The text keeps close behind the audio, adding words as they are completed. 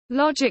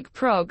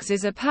LogicProgs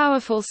is a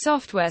powerful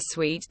software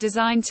suite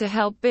designed to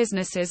help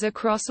businesses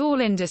across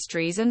all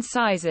industries and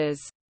sizes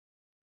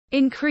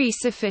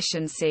increase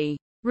efficiency,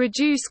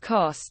 reduce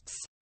costs,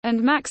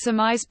 and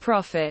maximize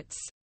profits.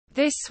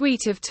 This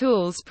suite of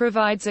tools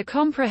provides a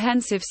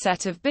comprehensive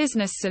set of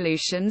business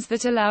solutions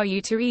that allow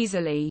you to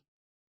easily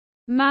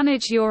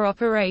manage your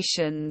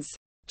operations,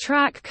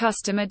 track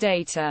customer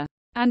data,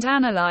 and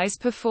analyze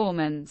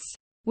performance.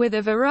 With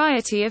a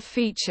variety of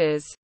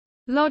features,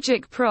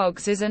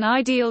 LogicProgs is an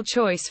ideal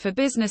choice for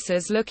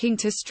businesses looking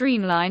to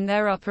streamline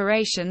their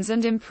operations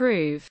and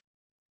improve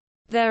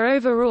their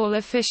overall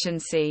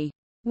efficiency.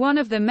 One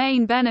of the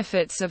main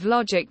benefits of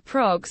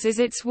LogicProgs is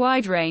its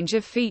wide range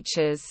of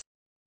features.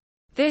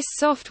 This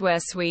software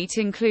suite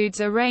includes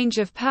a range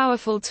of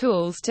powerful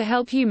tools to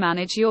help you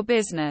manage your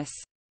business.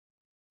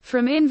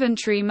 From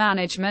inventory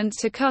management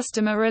to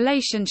customer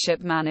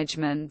relationship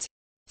management,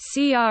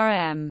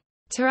 CRM,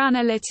 to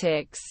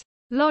analytics,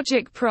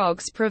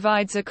 LogicProgs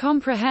provides a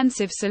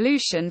comprehensive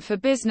solution for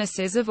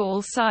businesses of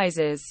all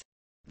sizes.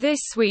 This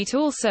suite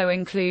also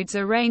includes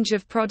a range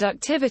of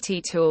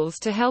productivity tools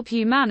to help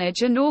you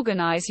manage and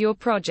organize your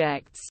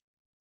projects,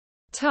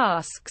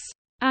 tasks,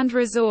 and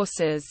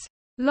resources.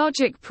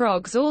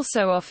 LogicProgs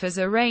also offers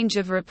a range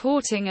of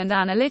reporting and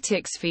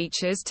analytics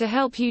features to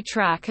help you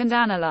track and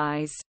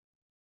analyze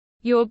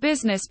your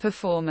business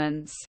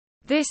performance.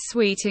 This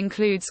suite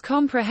includes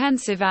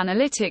comprehensive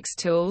analytics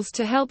tools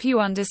to help you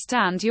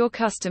understand your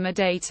customer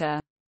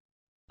data,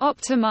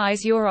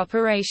 optimize your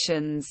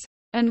operations,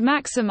 and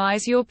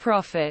maximize your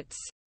profits.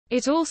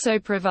 It also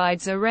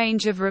provides a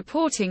range of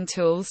reporting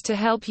tools to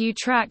help you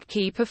track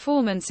key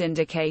performance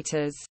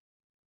indicators,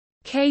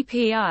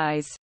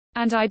 KPIs,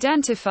 and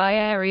identify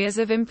areas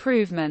of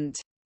improvement.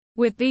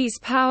 With these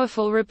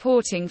powerful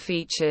reporting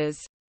features,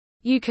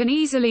 you can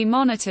easily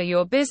monitor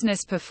your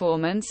business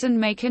performance and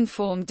make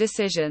informed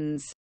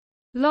decisions.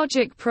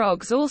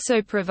 LogicProgs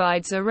also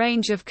provides a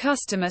range of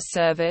customer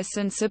service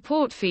and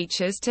support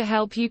features to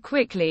help you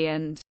quickly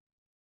and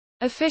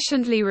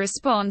efficiently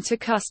respond to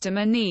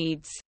customer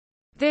needs.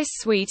 This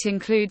suite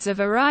includes a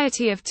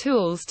variety of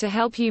tools to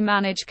help you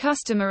manage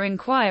customer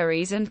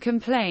inquiries and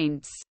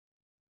complaints,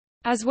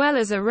 as well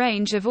as a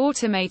range of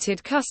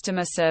automated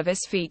customer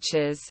service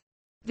features.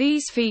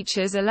 These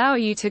features allow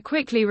you to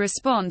quickly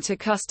respond to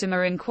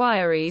customer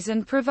inquiries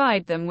and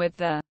provide them with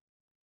the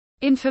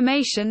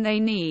information they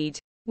need.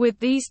 With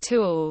these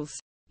tools,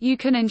 you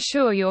can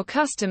ensure your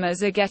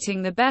customers are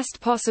getting the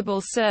best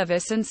possible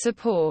service and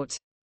support.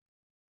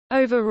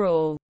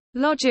 Overall,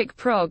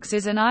 LogicProgs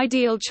is an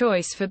ideal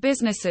choice for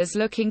businesses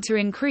looking to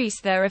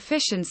increase their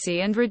efficiency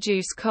and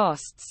reduce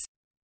costs.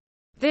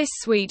 This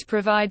suite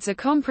provides a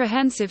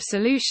comprehensive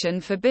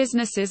solution for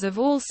businesses of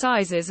all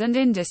sizes and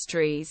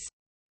industries,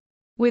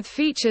 with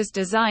features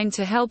designed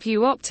to help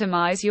you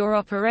optimize your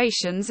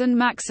operations and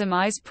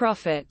maximize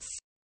profits.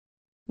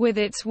 With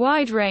its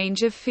wide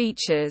range of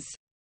features,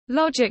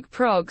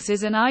 LogicProgs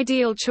is an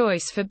ideal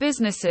choice for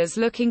businesses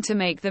looking to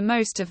make the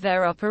most of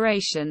their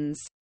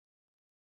operations.